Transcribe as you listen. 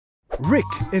Rick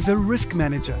is a risk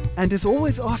manager and is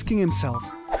always asking himself,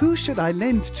 who should I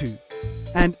lend to?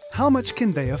 And how much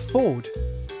can they afford?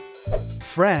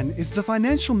 Fran is the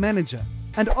financial manager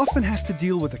and often has to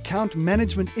deal with account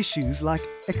management issues like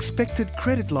expected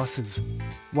credit losses,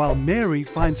 while Mary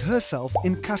finds herself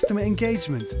in customer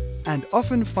engagement and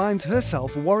often finds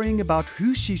herself worrying about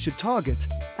who she should target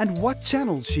and what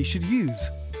channels she should use.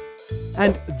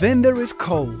 And then there is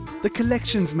Cole, the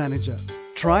collections manager,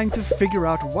 trying to figure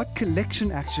out what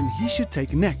collection action he should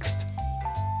take next.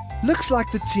 Looks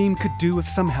like the team could do with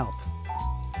some help.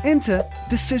 Enter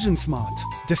DecisionSmart.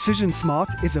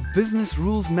 DecisionSmart is a business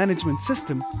rules management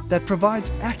system that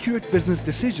provides accurate business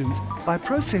decisions by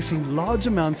processing large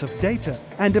amounts of data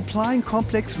and applying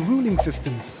complex ruling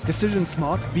systems.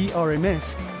 DecisionSmart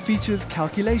BRMS features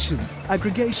calculations,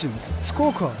 aggregations,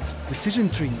 scorecards, decision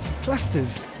trees,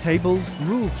 clusters, tables,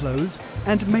 rule flows,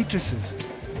 and matrices.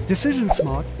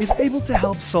 DecisionSmart is able to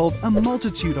help solve a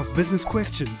multitude of business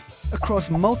questions across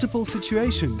multiple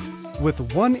situations with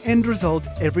one end result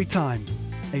every time: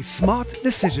 a smart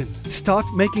decision. Start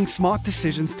making smart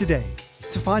decisions today.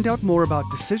 To find out more about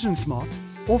DecisionSmart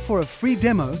or for a free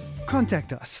demo,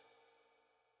 contact us.